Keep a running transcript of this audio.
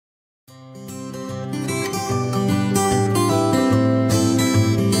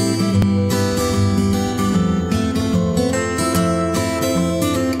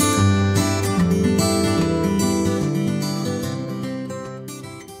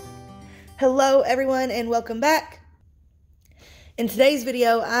Hello everyone and welcome back. In today's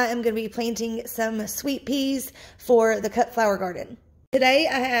video, I am going to be planting some sweet peas for the cut flower garden. Today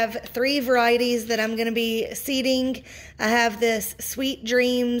I have 3 varieties that I'm going to be seeding. I have this Sweet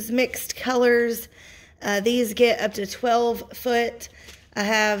Dreams mixed colors. These get up to 12 foot. I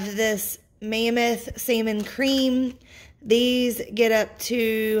have this Mammoth Salmon Cream. These get up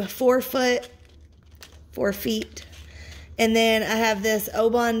to 4 feet. And then I have this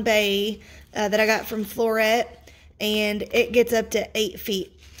Oban Bay that I got from Floret, and it gets up to 8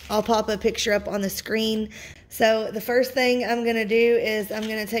 feet. I'll pop a picture up on the screen. So the first thing I'm going to do is I'm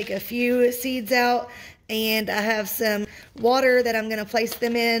going to take a few seeds out, and I have some water that I'm going to place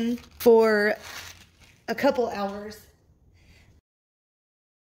them in for a couple hours.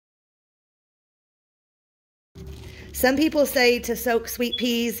 Some people say to soak sweet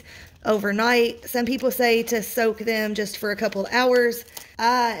peas overnight. Some people say to soak them just for a couple hours.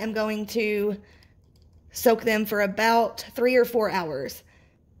 I am going to soak them for about 3 or 4 hours.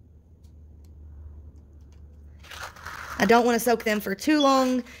 I don't want to soak them for too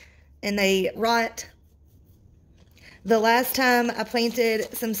long and they rot. The last time I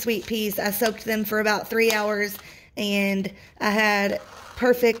planted some sweet peas, I soaked them for about 3 hours and I had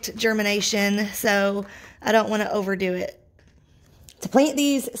perfect germination, so I don't want to overdo it. To plant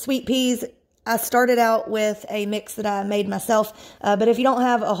these sweet peas, I started out with a mix that I made myself, but if you don't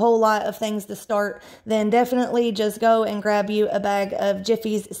have a whole lot of things to start, then definitely just go and grab you a bag of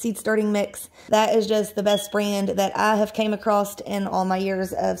Jiffy's seed starting mix. That is just the best brand that I have came across in all my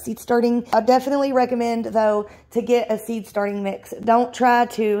years of seed starting. I definitely recommend, though, to get a seed starting mix. Don't try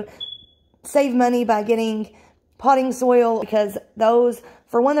to save money by getting potting soil, because those,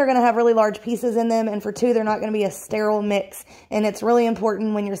 for one, they're going to have really large pieces in them, and for two, they're not going to be a sterile mix. And it's really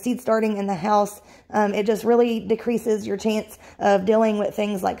important when you're seed starting in the house. It just really decreases your chance of dealing with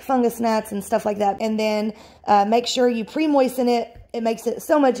things like fungus gnats and stuff like that. And then make sure you pre-moisten it. It makes it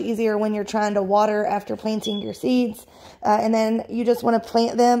so much easier when you're trying to water after planting your seeds. And then you just want to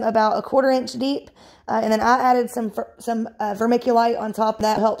plant them about 1/4 inch deep. And then I added some vermiculite on top.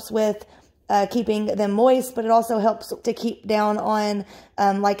 That helps with keeping them moist, but it also helps to keep down on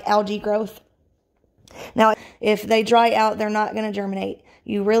like algae growth. Now, if they dry out, they're not going to germinate.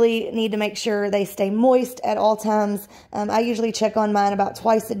 You really need to make sure they stay moist at all times. I usually check on mine about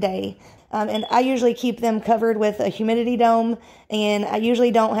twice a day. And I usually keep them covered with a humidity dome, and I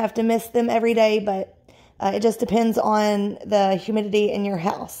usually don't have to mist them every day, but it just depends on the humidity in your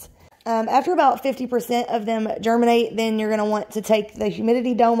house. After about 50% of them germinate, then you're going to want to take the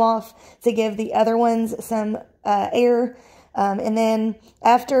humidity dome off to give the other ones some air. And then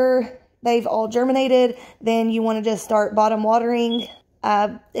after they've all germinated, then you want to just start bottom watering.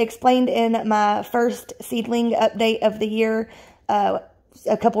 I explained in my first seedling update of the year a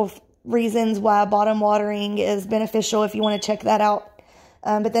couple of reasons why bottom watering is beneficial if you want to check that out.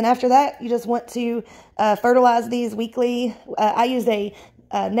 But then after that, you just want to fertilize these weekly. I use a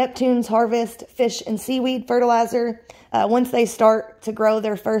Neptune's Harvest Fish and Seaweed fertilizer. Once they start to grow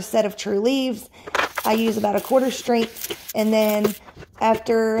their first set of true leaves, I use about 1/4 strength, and then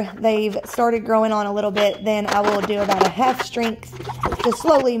after they've started growing on a little bit, then I will do about 1/2 strength to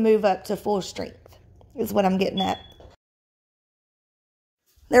slowly move up to full strength, is what I'm getting at.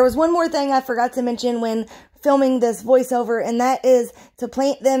 There was one more thing I forgot to mention when filming this voiceover, and that is to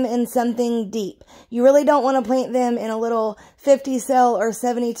plant them in something deep. You really don't want to plant them in a little 50 cell or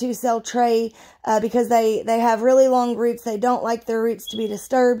 72 cell tray because they have really long roots. They don't like their roots to be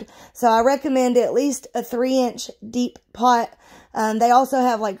disturbed. So I recommend at least a 3-inch deep pot. They also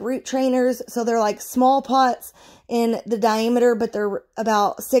have like root trainers, so they're like small pots in the diameter, but they're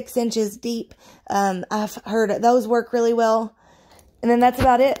about 6 inches deep. I've heard those work really well. And then that's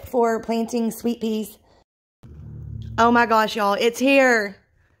about it for planting sweet peas. Oh my gosh, y'all, it's here.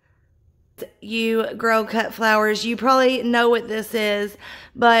 You grow cut flowers, you probably know what this is,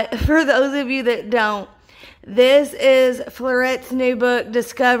 but for those of you that don't, this is Floret's new book,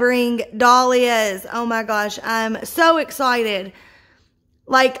 Discovering Dahlias. Oh my gosh, I'm so excited.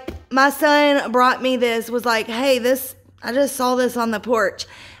 Like, my son brought me this, was like, hey, I just saw this on the porch.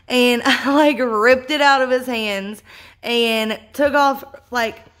 And I like ripped it out of his hands and took off,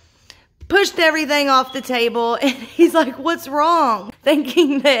 like, pushed everything off the table, and he's like, what's wrong?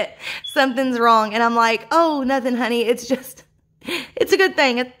 Thinking that something's wrong. And I'm like, oh, nothing, honey. It's just, it's a good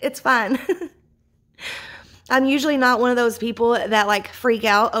thing. It's fine. I'm usually not one of those people that like freak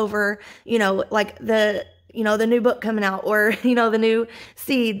out over, you know, like the new book coming out, or, you know, the new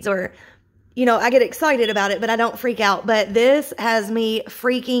seeds, or, you know, I get excited about it, but I don't freak out. But this has me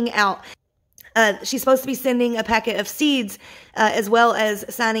freaking out. She's supposed to be sending a packet of seeds as well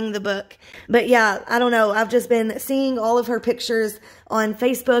as signing the book. But yeah, I don't know. I've just been seeing all of her pictures on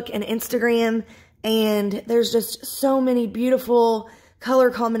Facebook and Instagram, and there's just so many beautiful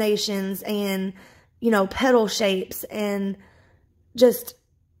color combinations and, you know, petal shapes and just,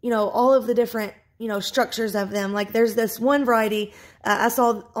 you know, all of the different, you know, structures of them. Like there's this one variety I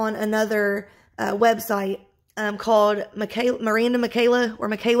saw on another website called Miranda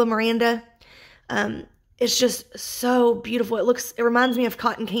Miranda. It's just so beautiful. It reminds me of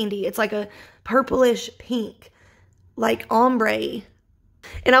cotton candy. It's like a purplish pink, like ombre.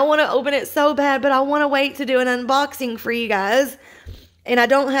 And I want to open it so bad, but I want to wait to do an unboxing for you guys. And I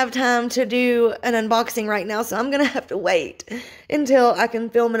don't have time to do an unboxing right now, so I'm going to have to wait until I can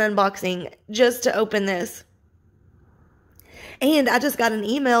film an unboxing just to open this. And I just got an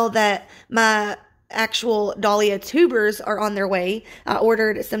email that my actual dahlia tubers are on their way. I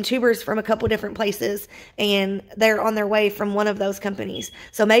ordered some tubers from a couple different places, and they're on their way from one of those companies.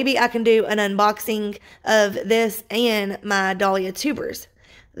 So maybe I can do an unboxing of this and my dahlia tubers.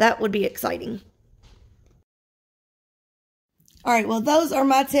 That would be exciting. Alright, well, those are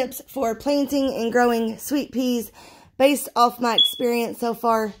my tips for planting and growing sweet peas based off my experience so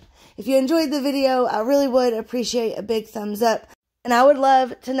far. If you enjoyed the video, I really would appreciate a big thumbs up. And I would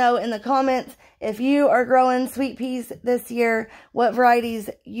love to know in the comments if you are growing sweet peas this year, what varieties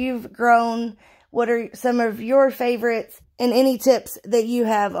you've grown, what are some of your favorites, and any tips that you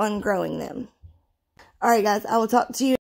have on growing them. Alright guys, I will talk to you